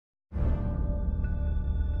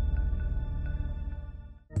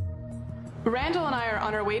Randall and I are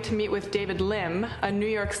on our way to meet with David Lim, a New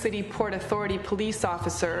York City Port Authority police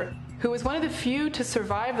officer who was one of the few to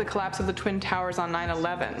survive the collapse of the Twin Towers on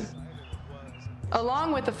 9/11.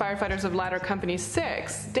 Along with the firefighters of Ladder Company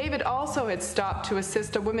 6, David also had stopped to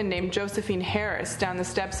assist a woman named Josephine Harris down the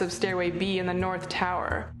steps of Stairway B in the North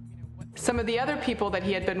Tower. Some of the other people that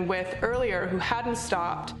he had been with earlier who hadn't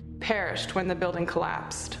stopped perished when the building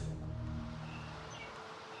collapsed.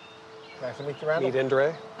 Nice to meet you, Randall. Meet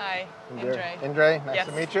Indre. Hi, Indre. Indre, nice yes.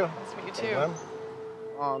 to meet you. Nice to meet you too.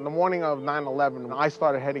 On the morning of 9/11, I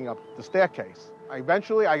started heading up the staircase. I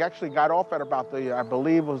actually got off at about I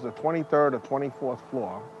believe it was the 23rd or 24th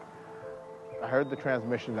floor. I heard the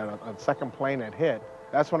transmission that a second plane had hit.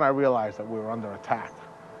 That's when I realized that we were under attack,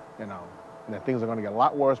 and that things are going to get a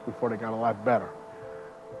lot worse before they got a lot better.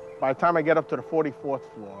 By the time I get up to the 44th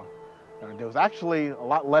floor, there was actually a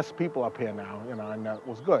lot less people up here now, and that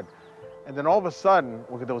was good. And then all of a sudden,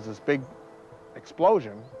 there was this big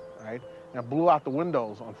explosion, right? And it blew out the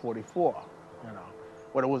windows on 44,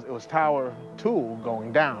 But it was Tower 2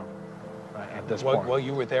 going down at this point. Well,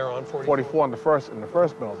 you were there on 44? 44 in the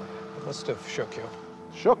first building. It must have shook you.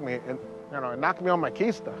 Shook me, and it knocked me on my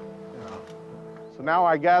keister. So now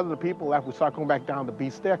I gather the people left. We start going back down the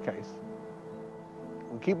B staircase.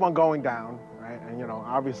 We keep on going down, right? And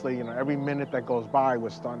obviously, every minute that goes by, we're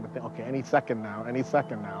starting to think, okay, any second now.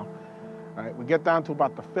 Right? We get down to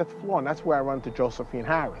about the 5th floor, and that's where I run into Josephine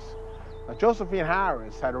Harris. Now, Josephine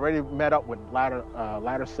Harris had already met up with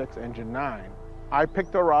Ladder 6, Engine 9. I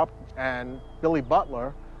picked her up, and Billy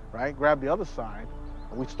Butler, right, grabbed the other side,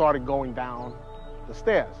 and we started going down the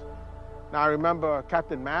stairs. Now, I remember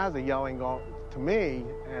Captain Mazza yelling to me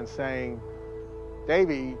and saying,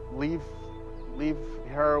 Davey, leave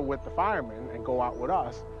her with the firemen and go out with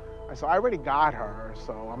us. I said, I already got her,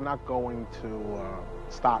 so I'm not going to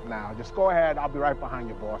stop now. Just go ahead, I'll be right behind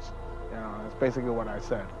you, boss. That's basically what I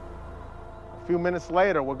said. A few minutes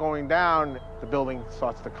later, we're going down, the building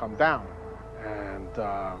starts to come down. And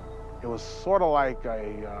it was sort of like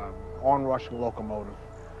a onrushing locomotive.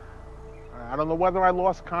 I don't know whether I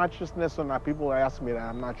lost consciousness or not. People ask me that,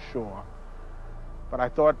 I'm not sure. But I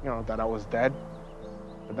thought, that I was dead.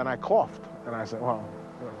 But then I coughed, and I said, well,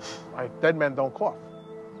 dead men don't cough.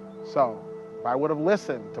 So if I would have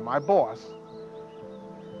listened to my boss,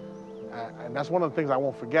 and that's one of the things I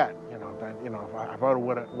won't forget, that, if I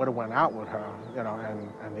would have went out with her,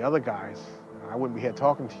 and the other guys, I wouldn't be here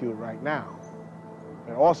talking to you right now.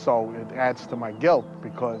 And also, it adds to my guilt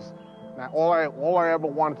because now all I ever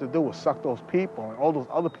wanted to do was suck those people and all those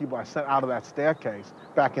other people I sent out of that staircase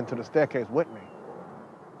back into the staircase with me.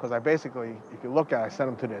 Because I basically, if you look at it, I sent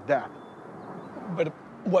them to their death. But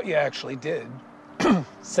what you actually did,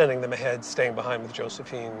 sending them ahead, staying behind with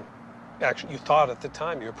Josephine, actually, you thought at the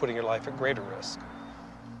time you were putting your life at greater risk.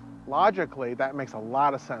 Logically, that makes a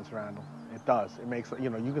lot of sense, Randall. It does. It makes, you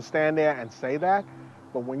can stand there and say that,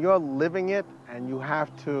 but when you're living it and you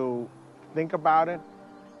have to think about it,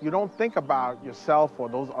 you don't think about yourself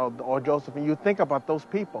or Josephine. You think about those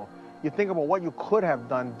people. You think about what you could have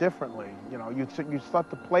done differently. You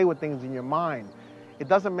start to play with things in your mind. It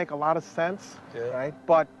doesn't make a lot of sense, right?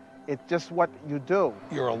 But it's just what you do.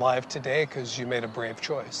 You're alive today because you made a brave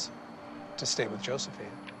choice to stay with Josephine.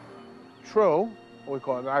 True.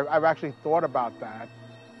 I've actually thought about that.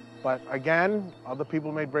 But again, other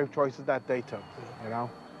people made brave choices that they took,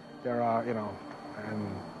 They're, and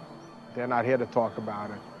they're not here to talk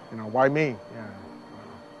about it. Why me?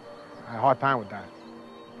 I had a hard time with that.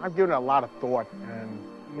 I've given it a lot of thought, and,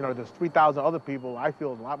 there's 3,000 other people I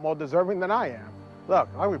feel a lot more deserving than I am. Look,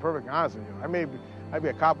 I'll be perfectly honest with you. I'd be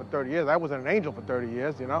a cop for 30 years. I wasn't an angel for 30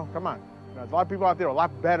 years, Come on. There's a lot of people out there a lot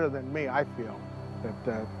better than me, I feel,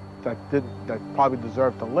 that probably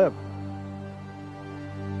deserve to live.